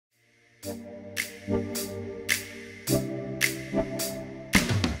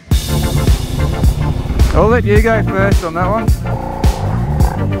I'll let you go first on that one.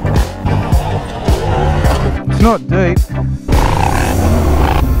 It's not deep.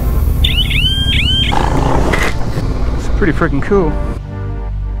 It's pretty freaking cool.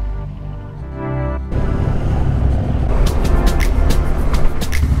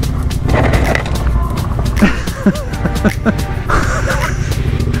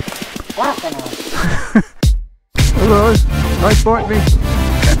 Hello, don't bite me.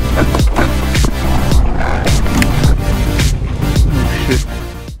 Oh shit.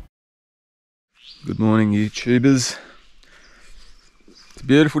 Good morning, YouTubers. It's a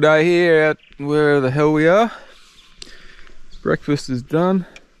beautiful day here out where the hell we are. Breakfast is done.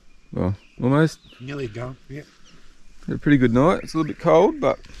 Well, almost. Nearly done, yeah. Had a pretty good night. It's a little bit cold,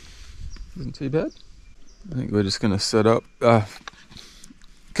 but wasn't too bad. I think we're just going to set up.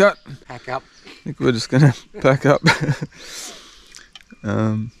 Cut. Pack up. I think we're just going to pack up.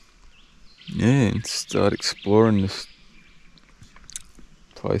 Yeah, and start exploring this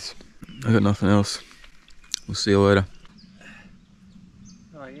place. I got nothing else. We'll see you later.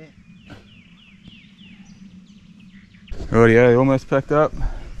 Oh yeah. Rightio, almost packed up.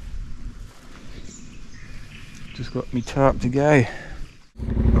 Just got me tarp to go.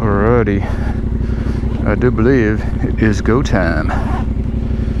 Alrighty. I do believe it is go time.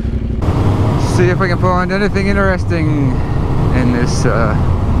 See if I can find anything interesting in this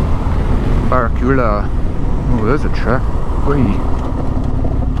Barakula. Oh, there's a track. Whee.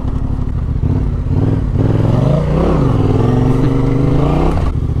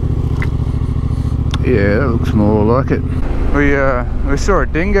 Yeah, that looks more like it. We saw a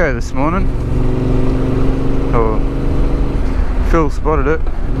dingo this morning. Oh, Phil spotted it.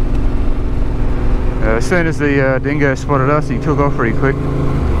 As soon as the dingo spotted us, he took off pretty quick.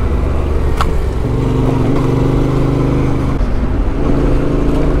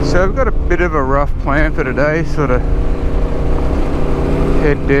 So we've got a bit of a rough plan for today, sort of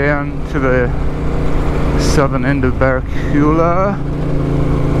head down to the southern end of Barakula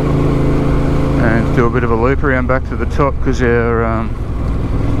and do a bit of a loop around back to the top, because our,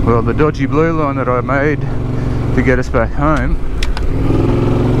 well, the dodgy blue line that I made to get us back home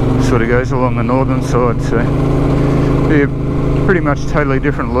sort of goes along the northern side, so be a pretty much totally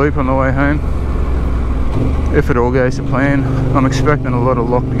different loop on the way home. If it all goes to plan. I'm expecting a lot of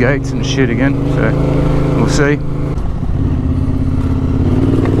locked gates and shit again, so we'll see.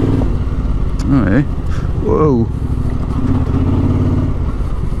 Oh yeah. Whoa.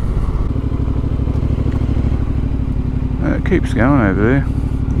 It keeps going over there.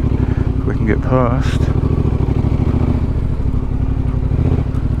 If we can get past.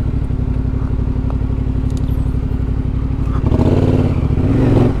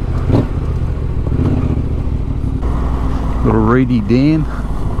 Little reedy dam.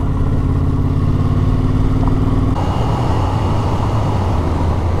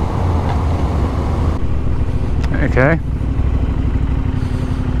 Okay.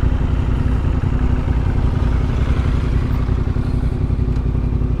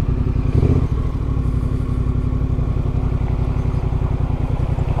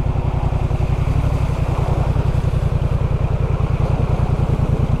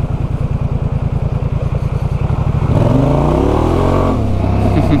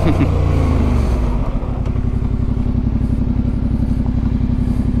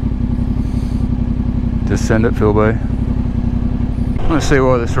 Just send it, Philbo. I want to see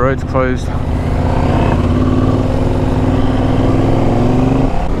why this road's closed.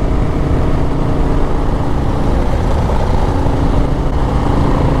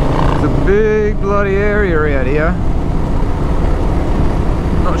 It's a big bloody area out here.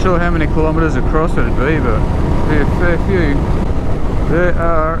 Not sure how many kilometres across it'd be, but there'd be a fair few. There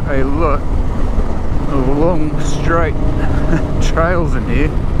are a lot of long, straight trails in here.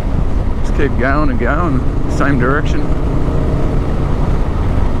 Just keep going and going, same direction.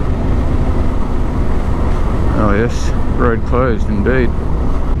 Oh yes, road closed indeed.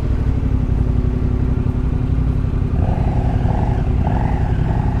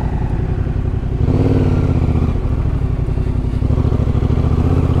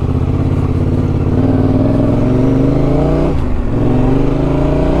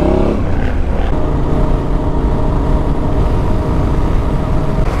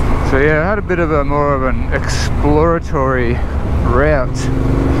 So yeah, I had a bit of a more of an exploratory route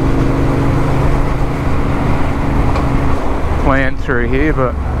planned through here,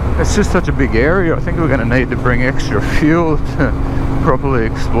 but it's just such a big area. I think we're going to need to bring extra fuel to properly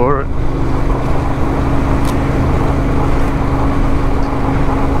explore it.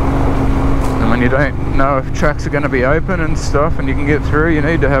 when you don't know if tracks are going to be open and stuff and you can get through, you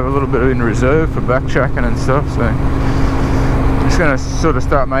need to have a little bit in reserve for backtracking and stuff. So just going to sort of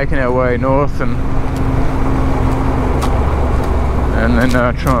start making our way north and then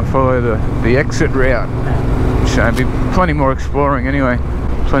try and follow the exit route. Should be plenty more exploring anyway,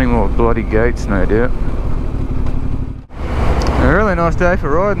 plenty more bloody gates, no doubt. A really nice day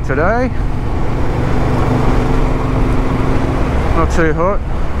for riding today. Not too hot.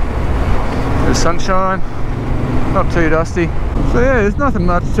 There's sunshine, not too dusty. So yeah, there's nothing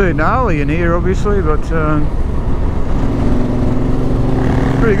much too gnarly in here obviously, but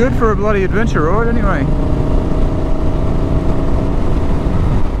pretty good for a bloody adventure ride anyway.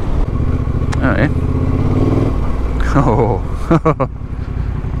 Oh yeah. Oh.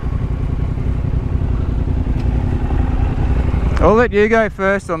 I'll let you go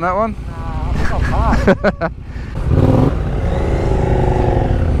first on that one. I think I'll pass.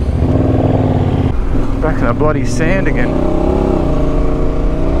 Back in the bloody sand again.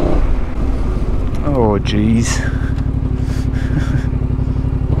 Oh jeez.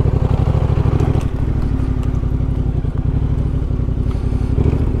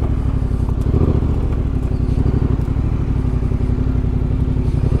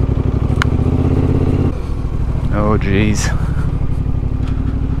 Oh jeez.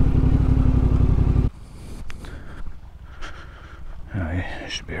 Oh yeah,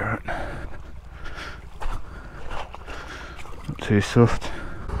 should be alright. Not too soft.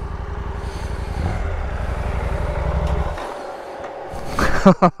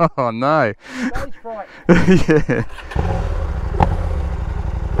 Oh no. Stage fright. Yeah.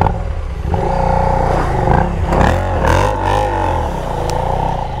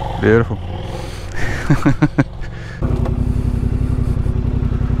 Beautiful.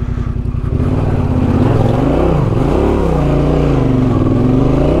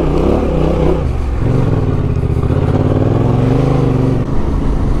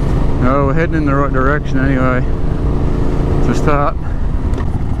 Oh, we're heading in the right direction anyway to start.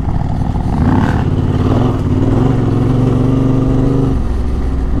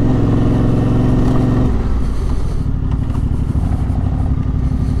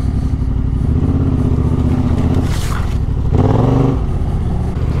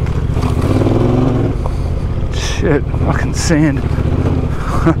 Shit, fucking sand.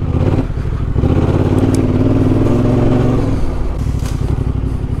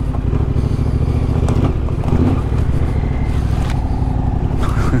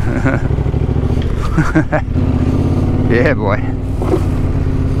 Yeah, boy.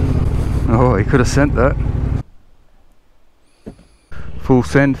 Oh, he could have sent that. Full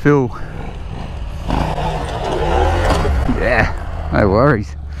send fill. Yeah, no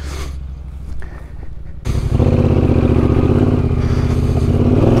worries.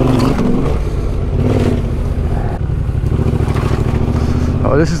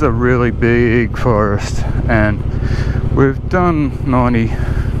 Oh, this is a really big forest, and we've done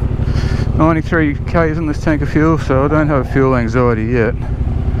 93 k's in this tank of fuel, so I don't have fuel anxiety yet.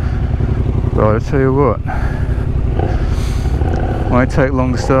 But I'll tell you what, won't take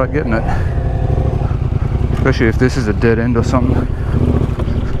long to start getting it, especially if this is a dead end or something.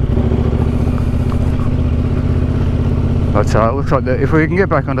 But it looks like that if we can get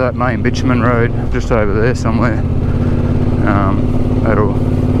back onto that main bitumen road just over there somewhere, that'll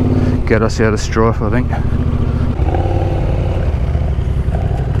get us out of strife, I think.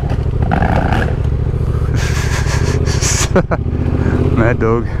 Mad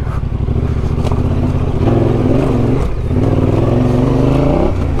dog.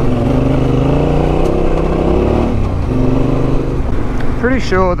 Pretty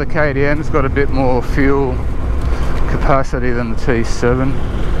sure the KTM's got a bit more fuel capacity than the T7.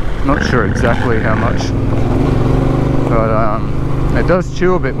 Not sure exactly how much, but it does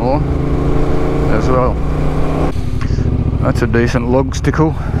chew a bit more as well. That's a decent log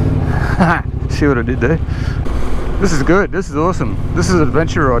stickle. See what I did there? This is good, this is awesome. This is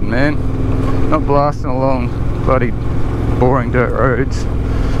adventure riding, man. Not blasting along bloody boring dirt roads.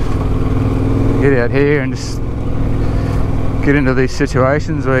 Get out here and just get into these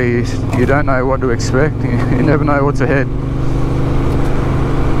situations where you don't know what to expect. You never know what's ahead.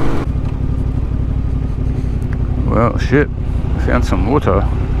 Well, shit, found some water.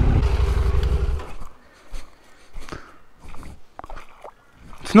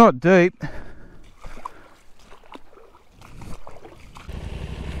 It's not deep.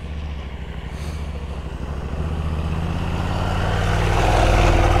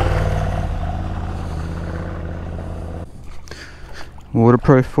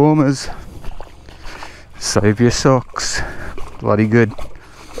 Waterproof formers, save your socks, bloody good.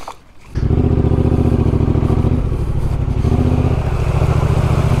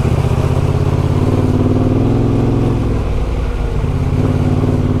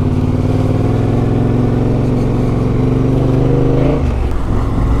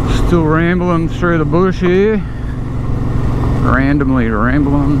 Still rambling through the bush here. Randomly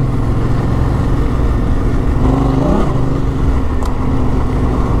rambling.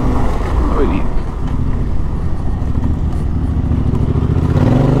 Oi.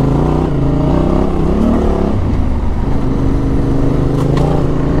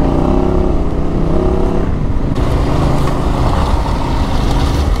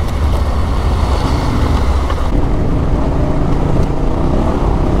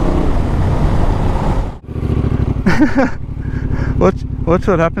 Watch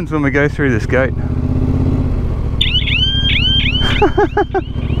what happens when we go through this gate.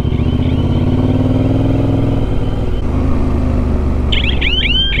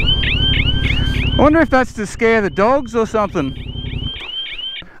 I wonder if that's to scare the dogs or something.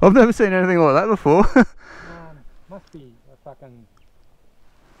 I've never seen anything like that before. Must be a fucking,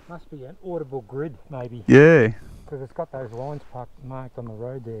 must be an audible grid maybe. Yeah. Because it's got those lines marked on the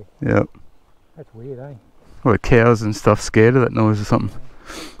road there. Yep. That's weird, eh? Or cows and stuff scared of that noise or something.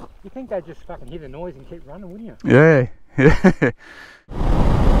 You think they'd just fucking hear the noise and keep running, wouldn't you? Yeah. Yeah.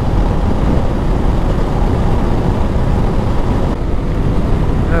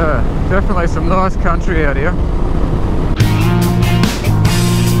 Definitely some nice country out here.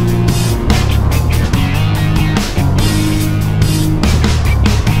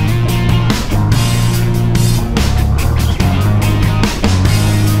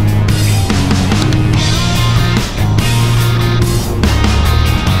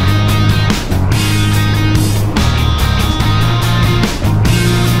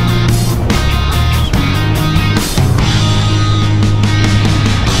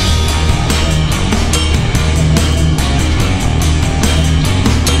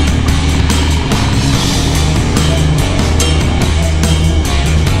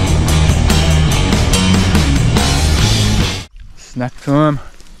 Snack time.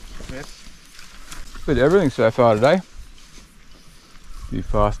 Yes. Bit of everything so far today. A few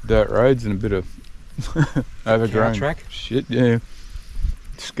fast dirt roads and a bit of overgrown track. Shit, yeah.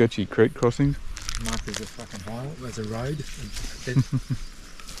 Sketchy creek crossings. Marked as a fucking highway, there's a road.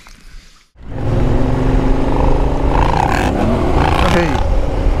 Hey,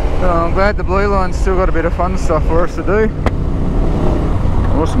 I'm glad the blue line's still got a bit of fun stuff for us to do.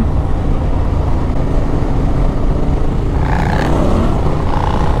 Awesome.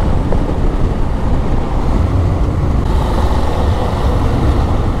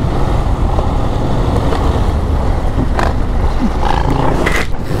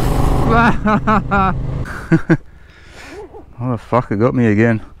 Oh fuck, it got me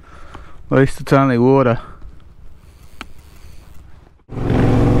again. At least it's only water.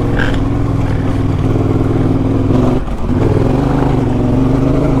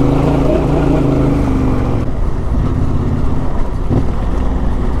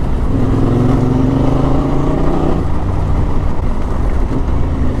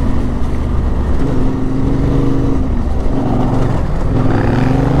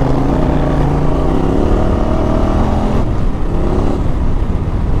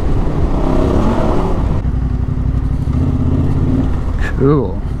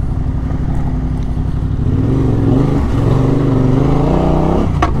 Cool.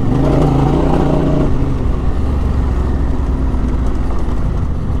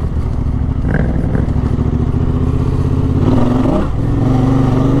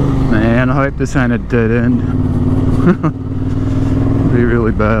 Man, I hope this ain't a dead end. It'd be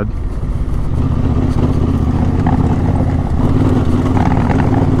really bad.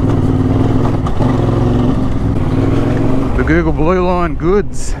 The Google Blue Line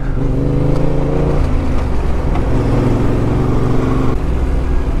goods.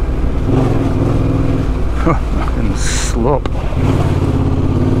 Fucking slop.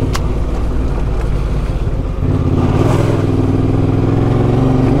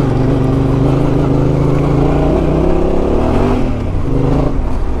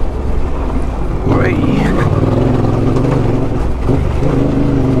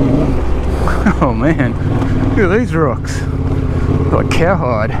 Oh man, look at these rocks. Like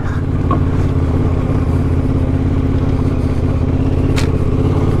cowhide.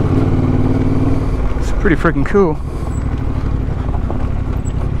 It's pretty freaking cool.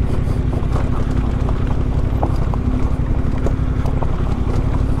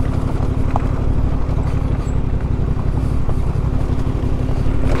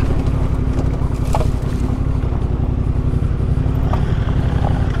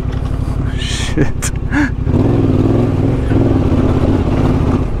 Shit.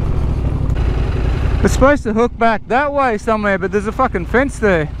 It's supposed to hook back that way somewhere, but there's a fucking fence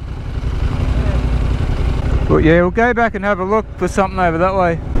there. But yeah, we'll go back and have a look for something over that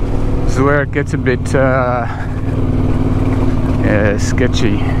way. This is where it gets a bit yeah,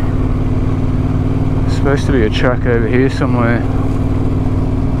 sketchy. There's supposed to be a track over here somewhere.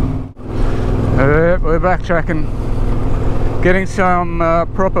 We're backtracking, getting some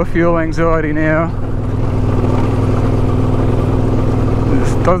proper fuel anxiety now.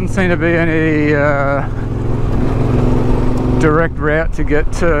 There doesn't seem to be any direct route to get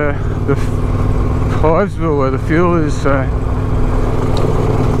to the Hivesville where the fuel is, so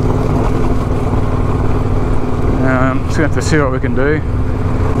just going to have to see what we can do.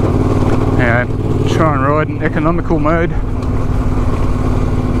 Anyway, try and ride in economical mode.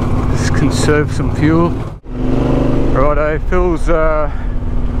 Just conserve some fuel. Righto, Phil's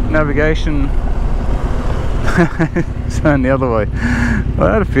navigation it's going the other way.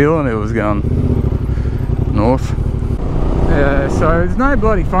 I had a feeling it was going north. Yeah, so there's no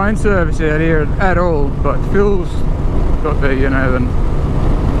bloody phone service out here at all, but Phil's got the, you know, the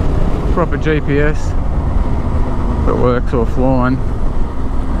proper GPS that works offline,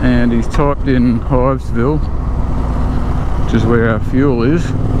 and he's typed in Hivesville, which is where our fuel is,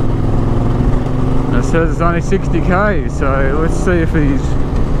 and it says it's only 60k, so let's see if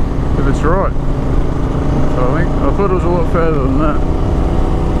it's right. So I thought it was a lot further than that.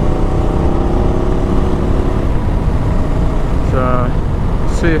 So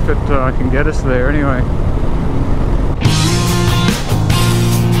see if it can get us there anyway.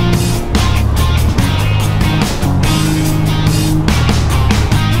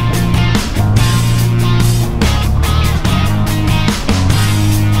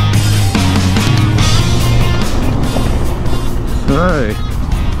 So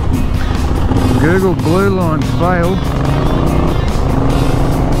Google Blue Lines failed.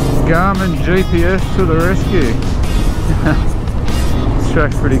 Garmin GPS to the rescue. This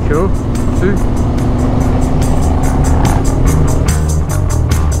track's pretty cool too.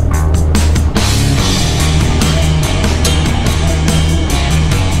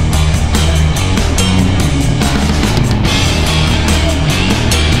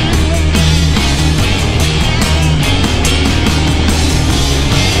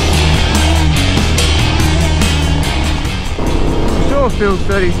 Phil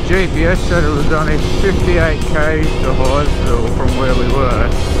said his GPS said it was only 58 k's to Hivesville from where we were.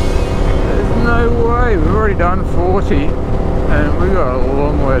 There's no way, we've already done 40 and we've got a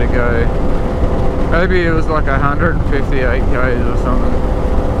long way to go. Maybe it was like 158 k's or something.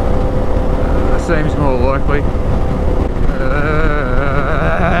 That seems more likely.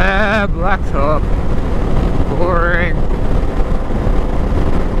 Blacktop. Boring.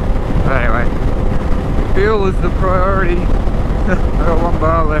 Anyway, fuel is the priority. I've got one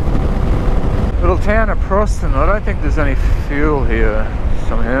bar left. Little town of Proston. I don't think there's any fuel here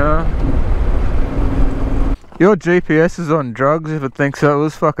somehow. Your GPS is on drugs if it thinks that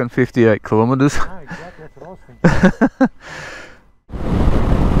was fucking 58 kilometres. No, exactly, that's what I was thinking.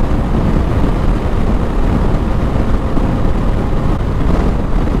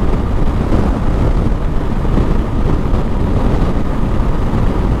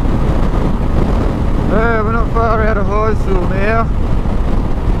 We're not far out of Hivesville now.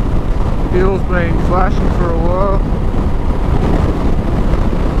 Fuel's been flashing for a while.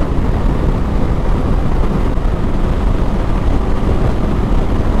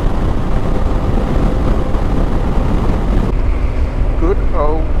 Good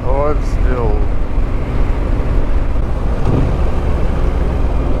old Hivesville.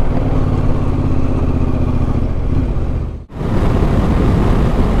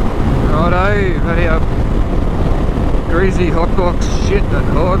 Righto, had our greasy hotbox shit at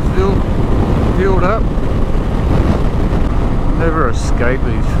Hivesville filled up. Never escape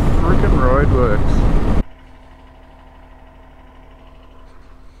these freaking roadworks.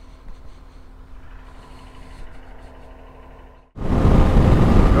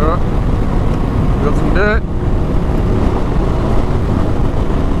 Oh, got some dirt.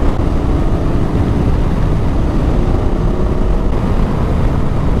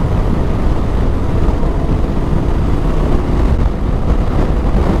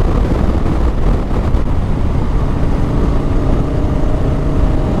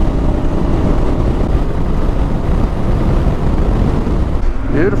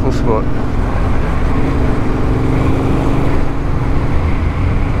 Beautiful spot.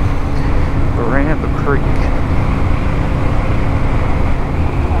 Around the creek.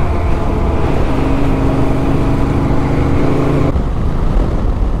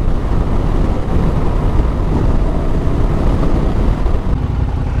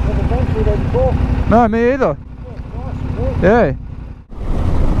 Never been through there before. No, me either. Yeah, nice, Yeah.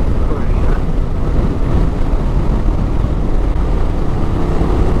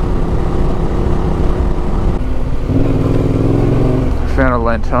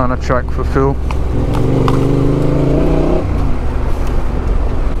 lantana track for Phil.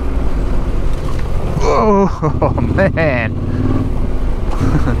 Oh man.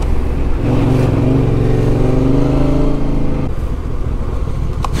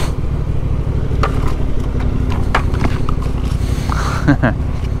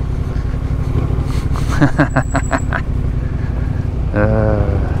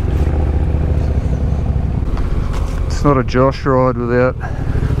 It's not a Josh ride without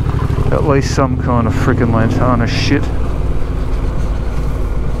at least some kind of freaking lantana shit.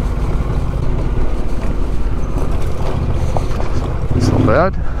 It's not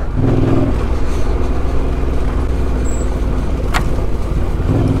bad.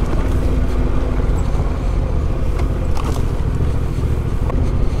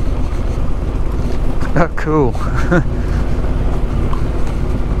 Oh, cool.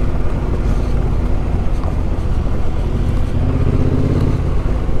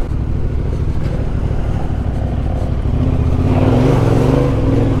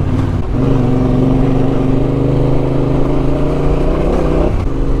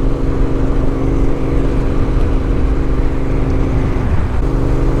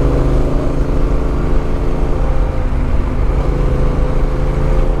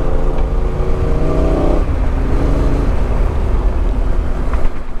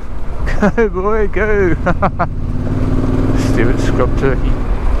 Go boy, go! Stupid scrub turkey.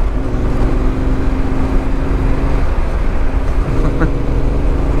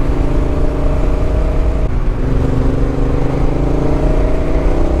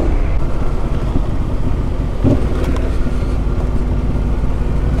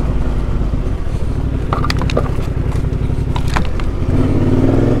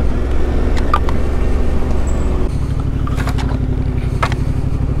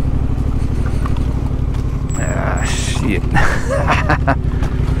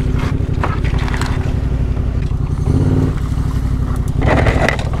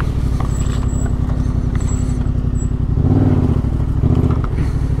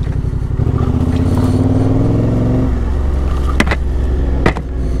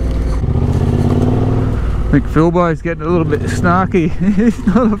 I think Philbo's getting a little bit snarky. He's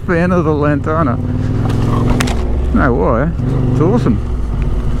not a fan of the lantana. No, why? It's awesome.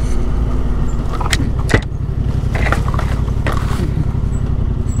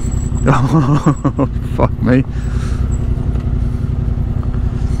 Oh, fuck me.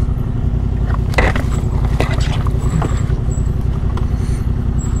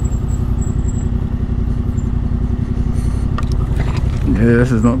 Yeah,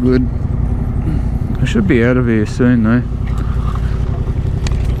 this is not good. I should be out of here soon though.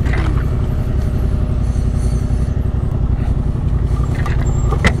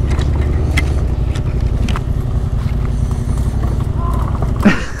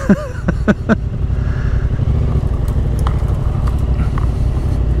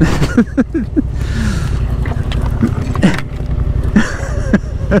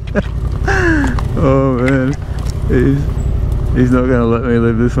 Oh man, he's not gonna let me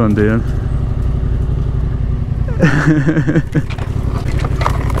live this one down.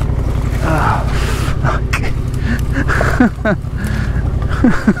 Oh, fuck.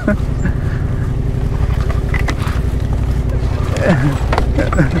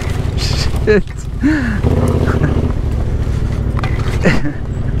 Shit.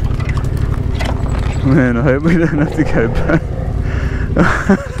 Man, I hope we don't have to go back. I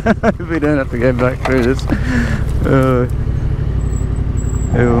hope we don't have to go back through this. Oh,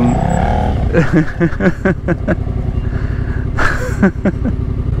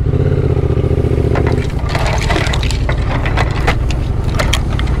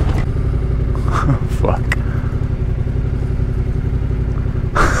 fuck.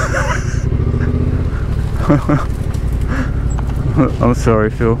 I'm sorry,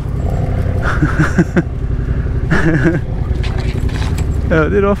 Phil. I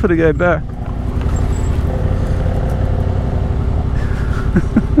did offer to go back.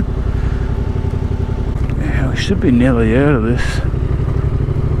 Yeah, we should be nearly out of this.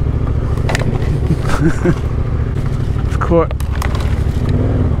 It's quite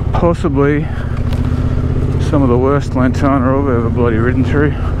possibly some of the worst lantana I've ever bloody ridden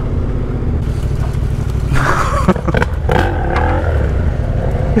through.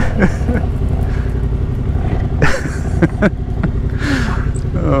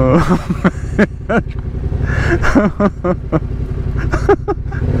 Oh.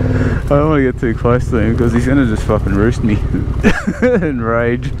 I don't want to get too close to him because he's gonna just fucking roost me in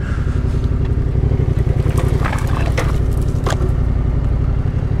rage.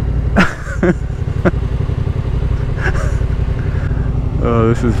 Oh,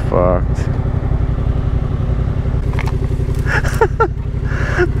 this is fucked.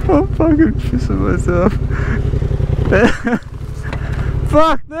 I'm fucking pissing myself.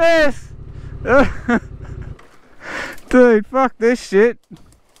 Fuck this! Dude, fuck this shit.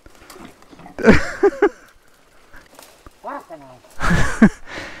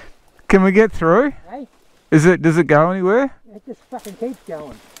 Can we get through? Hey? Does it go anywhere? It just fucking keeps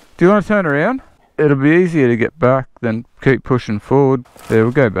going. Do you want to turn around? It'll be easier to get back than keep pushing forward. There,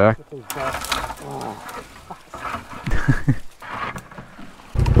 we'll go back.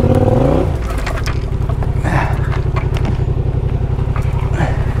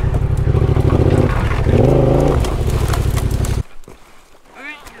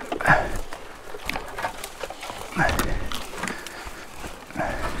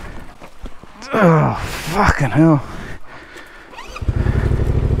 Oh, fucking hell.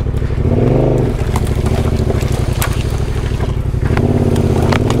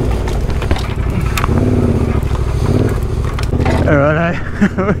 Alright,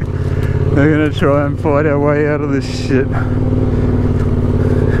 we're gonna try and fight our way out of this shit.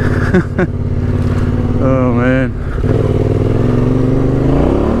 Oh man.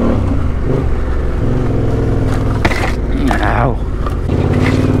 Ow.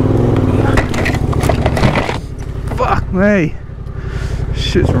 Fuck me.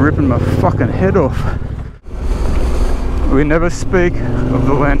 Shit's ripping my fucking head off. We never speak of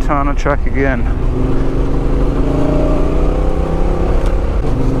the Lantana track again.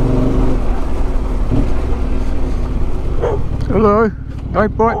 Hello,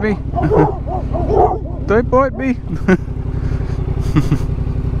 don't bite me. Don't bite me.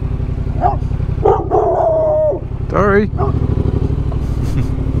 Sorry.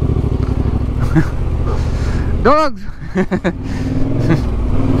 Dogs.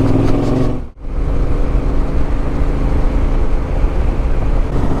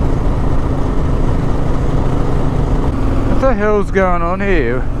 What the hell's going on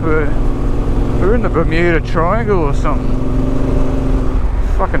here? We're in the Bermuda Triangle or something.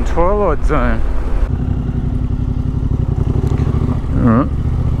 Fucking Twilight Zone. Alright.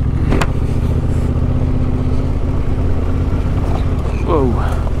 Whoa.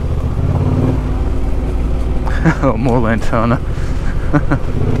 Oh, more lantana.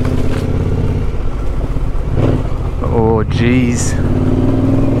 Oh, jeez.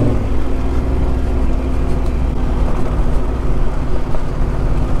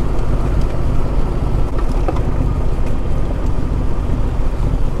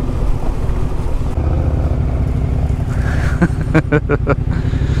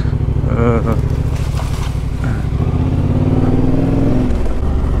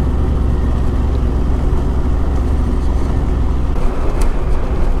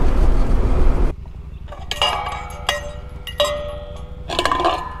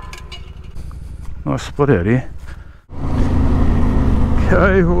 Nice spot out here.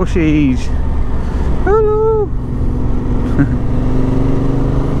 Go horsies! Hello!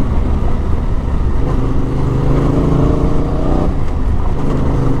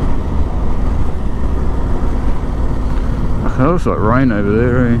 It looks like rain over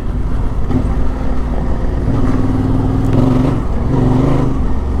there, eh?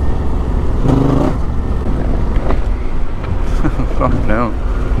 Fuck no.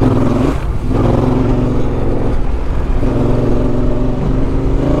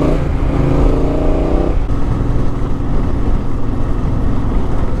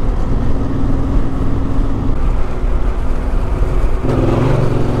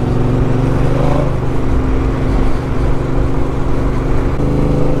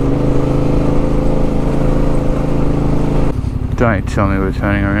 Don't tell me we're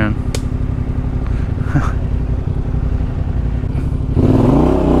turning around.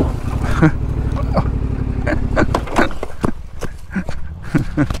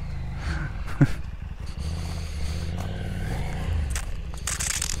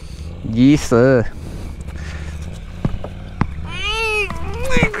 Yes, sir.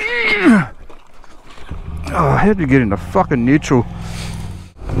 Oh, I had to get into fucking neutral.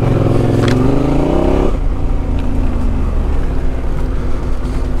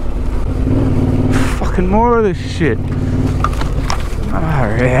 Fucking more of this shit.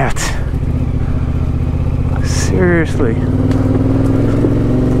 Alright. Seriously.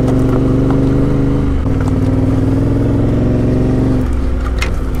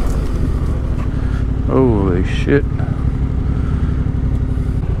 Holy shit.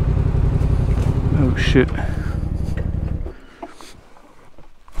 Oh shit.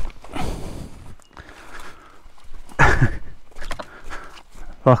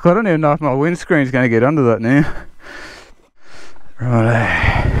 Fuck, I don't even know if my windscreen's going to get under that now. Right,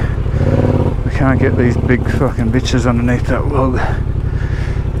 Right, we can't get these big fucking bitches underneath that log.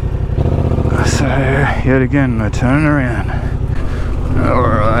 So, yet again, we're turning around.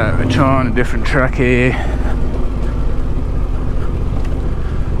 Alright, we're trying a different track here.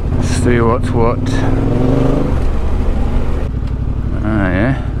 See what's what. Oh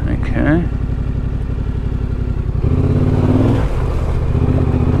yeah, okay.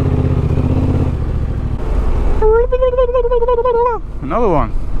 Another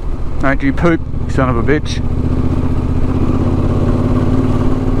one. Don't you poop, son of a bitch.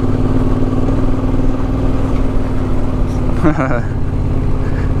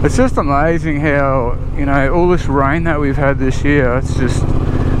 It's just amazing how, you know, all this rain that we've had this year, it's just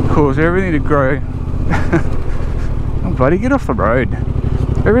caused everything to grow. Oh buddy, get off the road.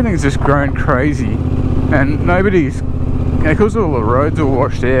 Everything's just grown crazy, and nobody's, because all the roads are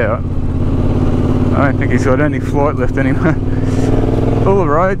washed out. I don't think he's got any flight left anymore. All the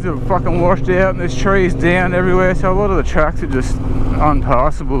roads are fucking washed out and there's trees down everywhere, so a lot of the tracks are just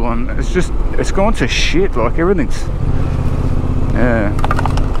unpassable, and it's gone to shit. Like, everything's, yeah,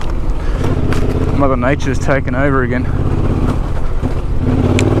 Mother Nature's taken over again,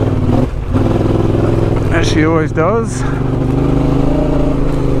 as she always does.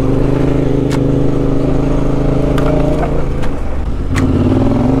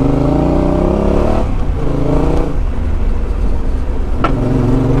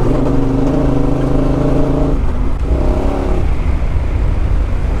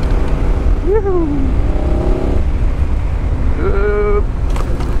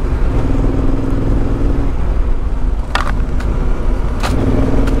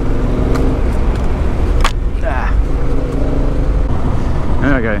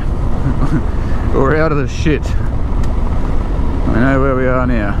 Okay, we're out of the shit. I know where we are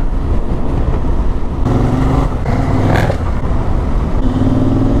now.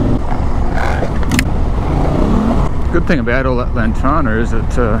 Good thing about all that lantana is it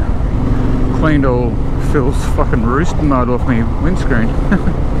cleaned all Phil's fucking roost mud off my windscreen.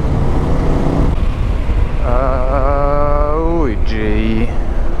 Oh gee,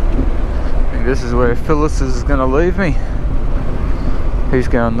 I think this is where Phyllis is gonna leave me. He's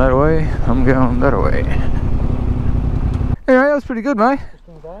going that way, I'm going that way. Anyway, that was pretty good, mate.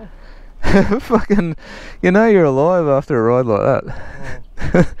 Fucking, you know you're alive after a ride like that.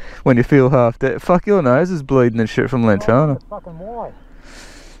 Yeah. When you feel half dead. Fuck, your nose is bleeding and shit from lantana. Oh, fucking why?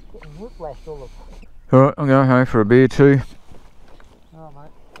 Getting whiplash all the... Alright, I'm going home for a beer too. Alright,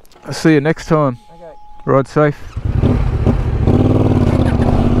 mate. I'll see you next time. Okay. Ride safe.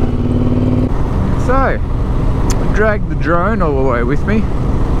 So, dragged the drone all the way with me.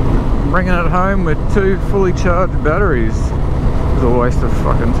 I'm bringing it home with 2 fully charged batteries. It was a waste of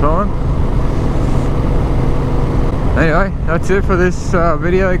fucking time. Anyway, that's it for this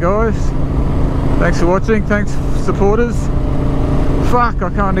video, guys. Thanks for watching. Thanks, supporters. Fuck, I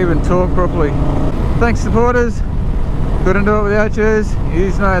can't even talk properly. Thanks, supporters. Couldn't do it without yous.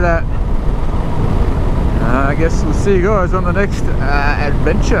 Yous know that. I guess we'll see you guys on the next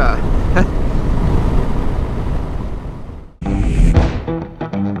adventure.